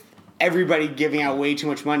with everybody giving out way too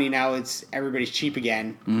much money, now everybody's cheap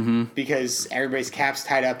again because everybody's cap's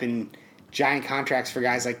tied up in giant contracts for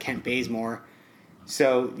guys like Kent Bazemore.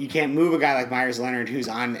 So you can't move a guy like Myers Leonard who's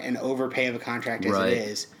on an overpay of a contract as it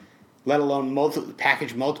is, let alone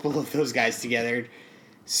package multiple of those guys together.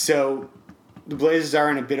 So the Blazers are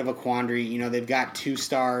in a bit of a quandary. They've got 2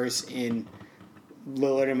 stars in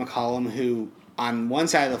Lillard and McCollum, who on one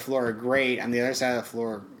side of the floor are great, on the other side of the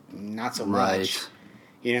floor not so much.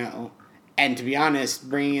 And to be honest,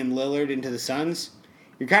 bringing in Lillard into the Suns,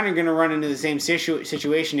 you're kind of going to run into the same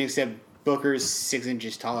situation, except Booker's 6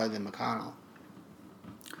 inches taller than McCollum.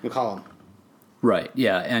 Right.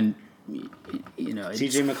 Yeah, and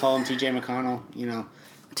TJ McCollum, TJ McConnell.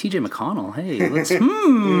 TJ McConnell. Hey, let's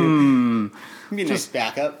be a nice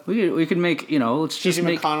backup. We could make let's just TJ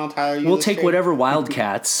make McConnell, Tyler. We'll take whatever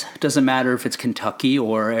Wildcats. Doesn't matter if it's Kentucky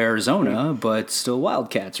or Arizona, but still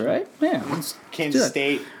Wildcats, right? Yeah. Kansas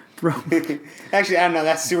State. Actually, I don't know.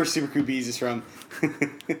 That's where Super Cool Bees is from.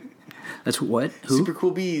 That's what? Who? Super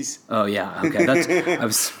Cool Bees. Oh yeah. Okay.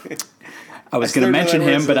 I was going to mention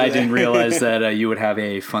him, but I didn't realize that you would have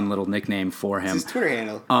a fun little nickname for him. It's his Twitter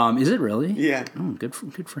handle. Is it really? Yeah. Oh, good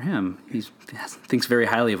for him. He thinks very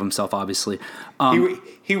highly of himself, obviously.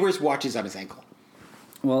 He wears watches on his ankle.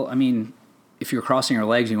 Well, I mean, if you're crossing your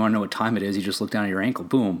legs and you want to know what time it is, you just look down at your ankle.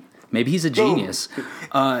 Boom. Maybe he's a genius.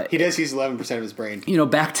 He does use 11% of his brain.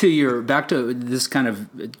 Back to this kind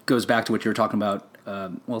of goes back to what you were talking about.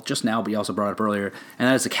 Just now, but you also brought it up earlier, and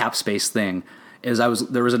that is the cap space thing.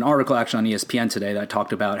 There was an article actually on ESPN today that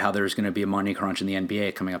talked about how there's going to be a money crunch in the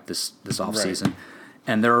NBA coming up this offseason.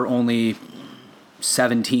 And there are only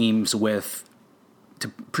 7 teams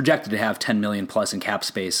projected to have $10 million plus in cap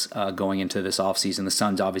space going into this offseason. The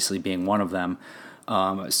Suns obviously being one of them.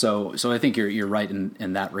 So I think you're right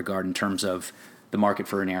in that regard in terms of the market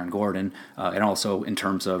for an Aaron Gordon, and also in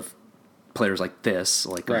terms of players like this,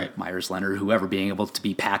 like Myers Leonard, whoever being able to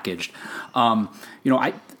be packaged.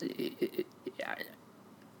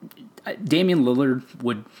 Damian Lillard,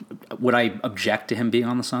 would I object to him being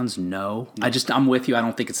on the Suns? No. I'm with you. I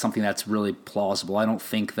don't think it's something that's really plausible. I don't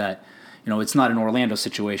think that, it's not an Orlando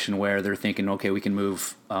situation where they're thinking, okay, we can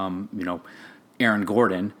move, Aaron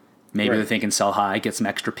Gordon. Maybe they're thinking sell high, get some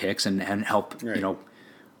extra picks and help,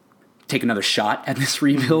 take another shot at this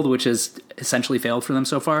rebuild, which has essentially failed for them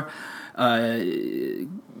so far. The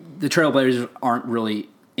Trailblazers aren't really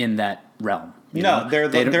in that realm.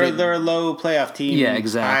 They're a low playoff team. Yeah,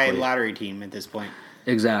 exactly. High lottery team at this point.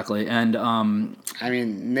 Exactly, and I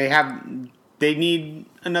mean, they need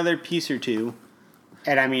another piece or two,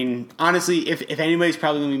 and I mean, honestly, if anybody's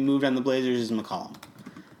probably going to be moved on the Blazers is McCollum,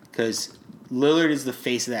 because Lillard is the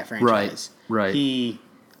face of that franchise. Right. He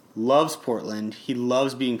loves Portland. He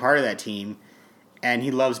loves being part of that team, and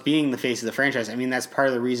he loves being the face of the franchise. I mean, that's part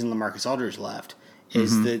of the reason LaMarcus Aldridge left.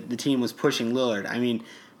 Is the team was pushing Lillard. I mean,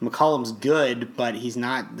 McCollum's good, but he's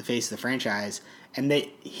not the face of the franchise. And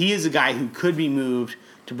he is a guy who could be moved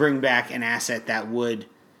to bring back an asset that would,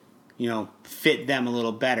 fit them a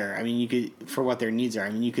little better. I mean, you could, for what their needs are.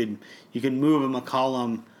 I mean, you could move a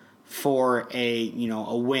McCollum for a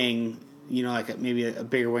wing, like maybe a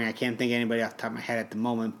bigger wing. I can't think of anybody off the top of my head at the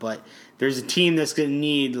moment, but there's a team that's going to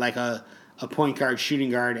need like a point guard, shooting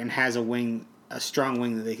guard, and has a wing a strong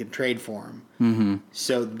wing that they could trade for him. Mm-hmm.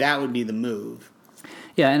 So that would be the move.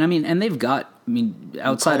 Yeah, and I mean, and they've got. I mean,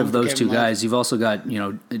 outside of those two guys, you've also got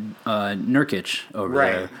Nurkic over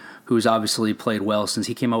there, who's obviously played well since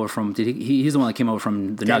he came over from. He's the one that came over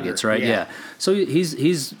from the Denver, Nuggets, right? Yeah. So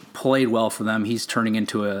he's played well for them. He's turning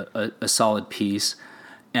into a solid piece,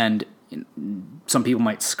 and some people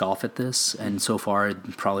might scoff at this, and so far,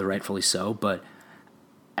 probably rightfully so. But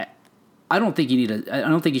I don't think I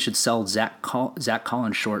don't think you should sell Zach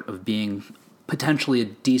Collins short of being potentially a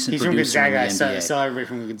decent He's producer from in the Gonzaga. NBA. Sell everybody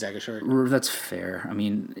from Gonzaga short. That's fair. I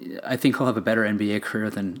mean, I think he'll have a better NBA career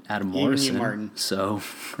than Adam Morrison. Martin. So,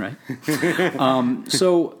 right.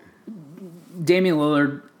 So, Damian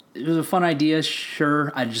Lillard, it was a fun idea,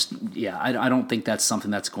 sure. I don't think that's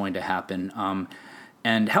something that's going to happen.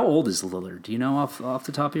 And how old is Lillard? Do you know off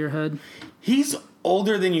the top of your head? He's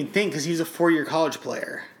older than you'd think because he's a 4-year college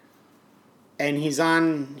player. And he's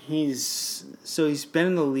been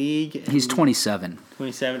in the league. He's 27.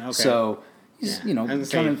 27, okay. So he's,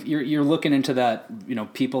 you're looking into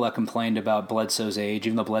that, people that complained about Bledsoe's age,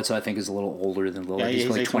 even though Bledsoe I think is a little older than Lillard. Yeah, he's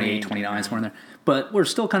like 28, 29, somewhere in there. But we're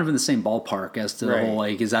still kind of in the same ballpark as to the whole,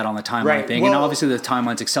 is that on the timeline thing? Well, and obviously the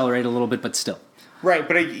timeline's accelerated a little bit, but still. Right,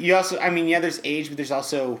 but you also, there's age, but there's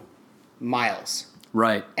also miles.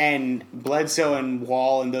 Right. And Bledsoe and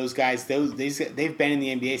Wall and those guys, they've been in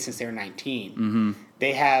the NBA since they were 19. Mm-hmm.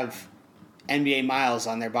 They have NBA miles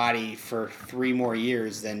on their body for 3 more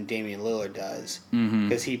years than Damian Lillard does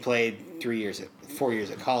because he played 4 years at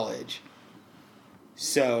college.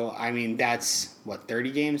 So, that's,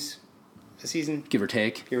 30 games a season? Give or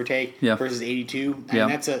take. Yeah. Versus 82. Yeah.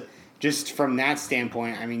 That's just from that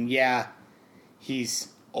standpoint, he's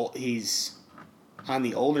on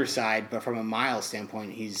the older side, but from a mile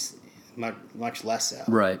standpoint, he's much less so.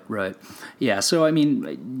 Right. Yeah, so,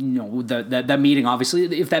 that meeting,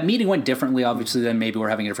 obviously, if that meeting went differently, obviously, then maybe we're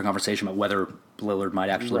having a different conversation about whether Lillard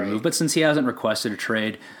might actually move. But since he hasn't requested a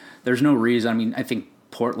trade, there's no reason. I think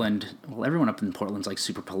Portland, everyone up in Portland's,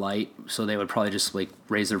 super polite, so they would probably just,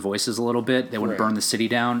 raise their voices a little bit. They wouldn't burn the city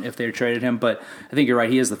down if they traded him. But I think you're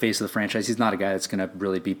right. He is the face of the franchise. He's not a guy that's going to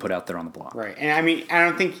really be put out there on the block. Right. And, I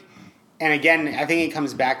don't think... And again, I think it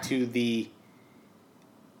comes back to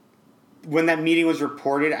when that meeting was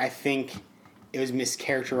reported, I think it was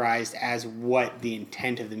mischaracterized as what the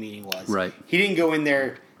intent of the meeting was. Right. He didn't go in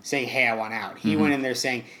there saying, hey, I want out. He went in there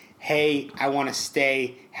saying, hey, I want to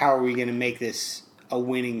stay. How are we going to make this a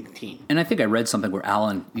winning team? And I think I read something where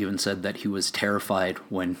Allen even said that he was terrified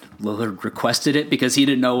when Lillard requested it because he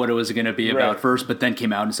didn't know what it was going to be about first, but then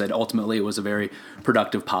came out and said ultimately it was a very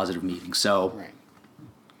productive, positive meeting. So... Right.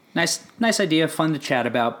 Nice idea, fun to chat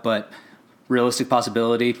about, but realistic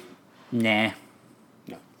possibility, nah.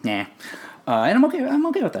 No. Nah. And I'm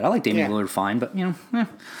okay with that. I like Damian Lillard fine, but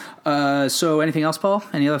So anything else, Paul?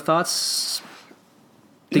 Any other thoughts?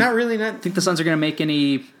 Not really. Think the Suns are going to make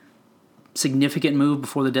any significant move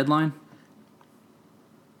before the deadline?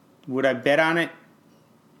 Would I bet on it?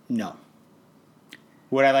 No.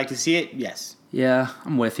 Would I like to see it? Yes. Yeah,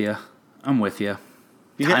 I'm with you. Time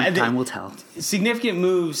will tell. Significant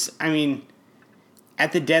moves,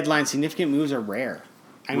 at the deadline, significant moves are rare.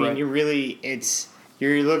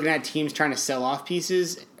 You're looking at teams trying to sell off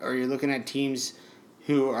pieces, or you're looking at teams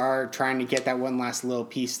who are trying to get that one last little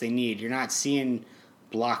piece they need. You're not seeing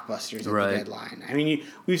blockbusters at the deadline.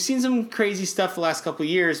 We've seen some crazy stuff the last couple of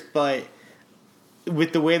years, but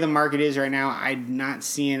with the way the market is right now, I'm not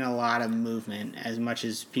seeing a lot of movement as much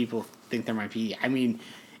as people think there might be.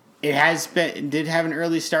 It did have an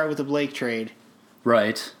early start with the Blake trade.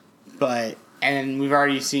 Right. And we've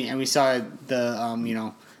already seen, and we saw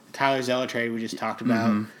the Tyler Zeller trade we just talked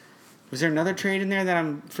about. Mm-hmm. Was there another trade in there that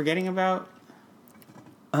I'm forgetting about?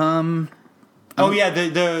 The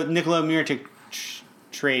Nikola Mirotic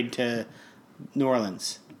trade to New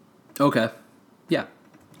Orleans. Okay. Yeah.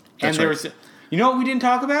 And there was, you know what we didn't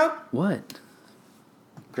talk about? What?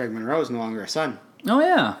 Greg Monroe is no longer a Sun. Oh,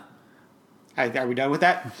 yeah. Are we done with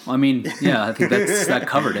that? I think that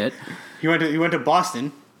covered it. He went to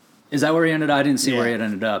Boston. Is that where he ended up? I didn't see where he had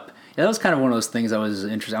ended up. Yeah, that was kind of one of those things that was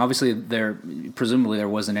interesting. Obviously, presumably there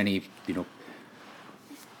wasn't any,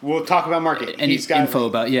 We'll talk about market. Any info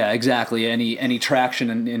about, exactly. Any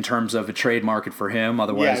traction in terms of a trade market for him.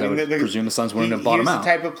 Otherwise, I would presume the Suns wouldn't have bought him out. He's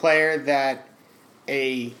the type of player that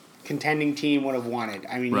a contending team would have wanted.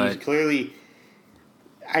 He's clearly...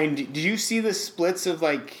 did you see the splits of,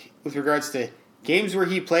 with regards to games where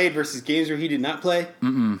he played versus games where he did not play?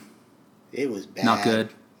 Mm-mm. It was bad. Not good.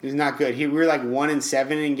 It was not good. We were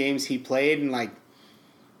 1-7 in games he played, and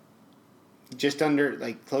just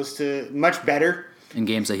under, close to, much better in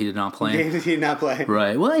games that he did not play. Games he did not play.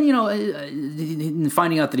 Right. Well, and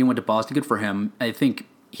finding out that he went to Boston, good for him. I think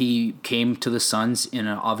he came to the Suns in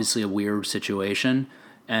obviously a weird situation,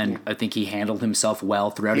 and I think he handled himself well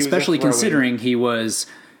throughout, especially considering he was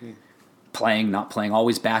playing, not playing,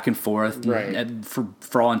 always back and forth. Right. And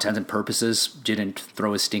for all intents and purposes, didn't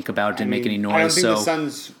throw a stink about, didn't make any noise. I don't think the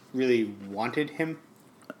Suns really wanted him.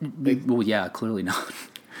 Well, yeah, clearly not.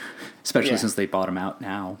 Especially since they bought him out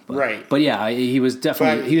now. But, right. But yeah, he was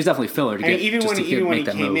definitely filler to get. Even when he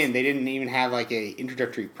came move. in, they didn't even have like a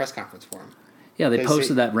introductory press conference for him. Yeah, they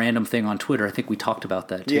posted that random thing on Twitter. I think we talked about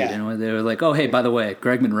that too. Yeah. And they were like, "Oh, hey, by the way,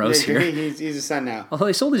 Greg Monroe's here. He's a Sun now." Although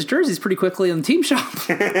they sold his jerseys pretty quickly in the team shop.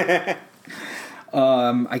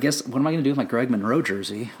 I guess what am I going to do with my Greg Monroe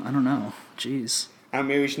jersey? I don't know. Jeez.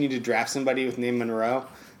 Maybe we should need to draft somebody with the name Monroe.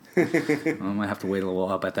 I might have to wait a little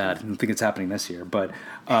while about that. I don't think it's happening this year, but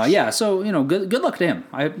yeah. So good luck to him.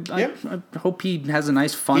 I hope he has a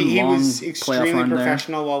nice, fun, long playoff run there. He was extremely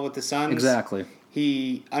professional while with the Suns. Exactly.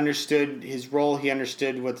 He understood his role. He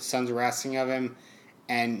understood what the Suns were asking of him,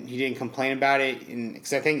 and he didn't complain about it.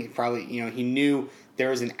 Because I think he knew there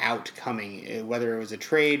was an out coming, whether it was a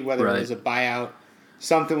trade, whether it was a buyout,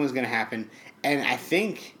 something was going to happen. And I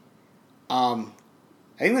think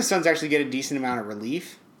the Suns actually get a decent amount of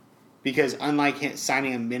relief. Because unlike him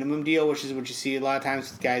signing a minimum deal, which is what you see a lot of times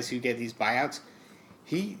with guys who get these buyouts,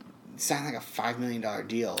 he signed like a $5 million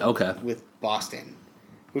deal with Boston,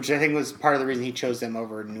 which I think was part of the reason he chose them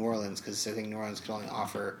over New Orleans, because I think New Orleans could only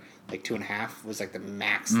offer like 2.5 was like the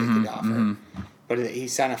max they could offer. Mm-hmm. But he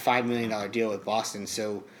signed a $5 million deal with Boston.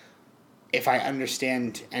 So if I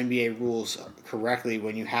understand NBA rules correctly,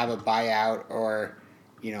 when you have a buyout or,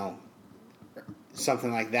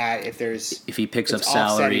 something like that, if he picks up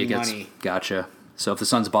salary, he gets money. Gotcha. So if the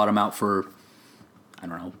Suns bought him out for, I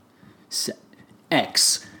don't know,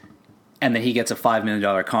 X, and then he gets a $5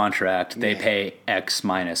 million contract, they pay X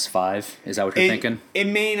minus 5. Is that what you're thinking? It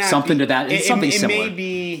may not something be, to that. It's something similar. It may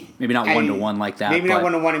be maybe not 1-to-1 like that. Maybe not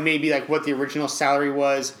 1-to-1. It may be like what the original salary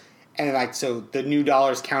was, and like so the new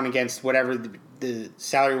dollars count against whatever the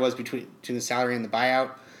salary was between the salary and the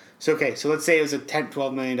buyout. So so let's say it was a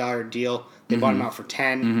 $12 million deal. They bought him out for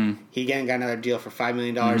 10. Mm-hmm. He again got another deal for $5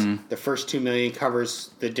 million. Mm-hmm. The first $2 million covers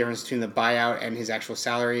the difference between the buyout and his actual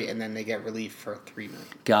salary, and then they get relief for $3 million.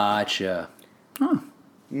 Gotcha. Huh.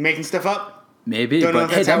 Making stuff up? Maybe,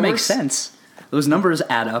 but hey, that makes sense. Those numbers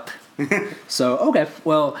add up. So okay,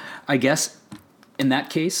 well, I guess in that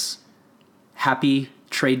case, happy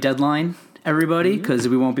trade deadline, everybody, because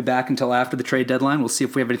we won't be back until after the trade deadline. We'll see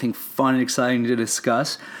if we have anything fun and exciting to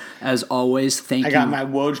discuss. As always, thank you. I got my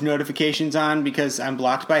Woj notifications on because I'm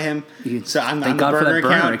blocked by him. So I'm thank God for that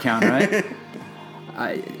burner account, right?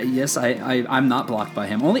 I'm not blocked by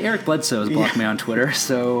him. Only Eric Bledsoe has blocked me on Twitter,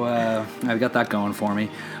 so I've got that going for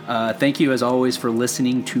me. Thank you, as always, for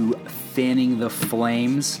listening to Fanning the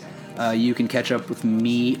Flames. You can catch up with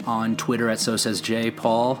me on Twitter at So Says J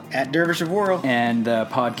Paul. At Dervish of World. And the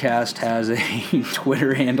podcast has a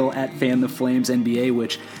Twitter handle at Fan the Flames NBA,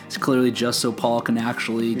 which is clearly just so Paul can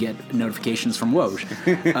actually get notifications from Woj.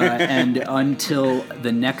 And until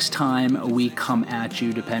the next time we come at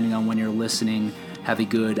you, depending on when you're listening, have a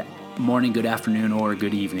good morning, good afternoon, or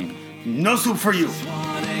good evening. No soup for you.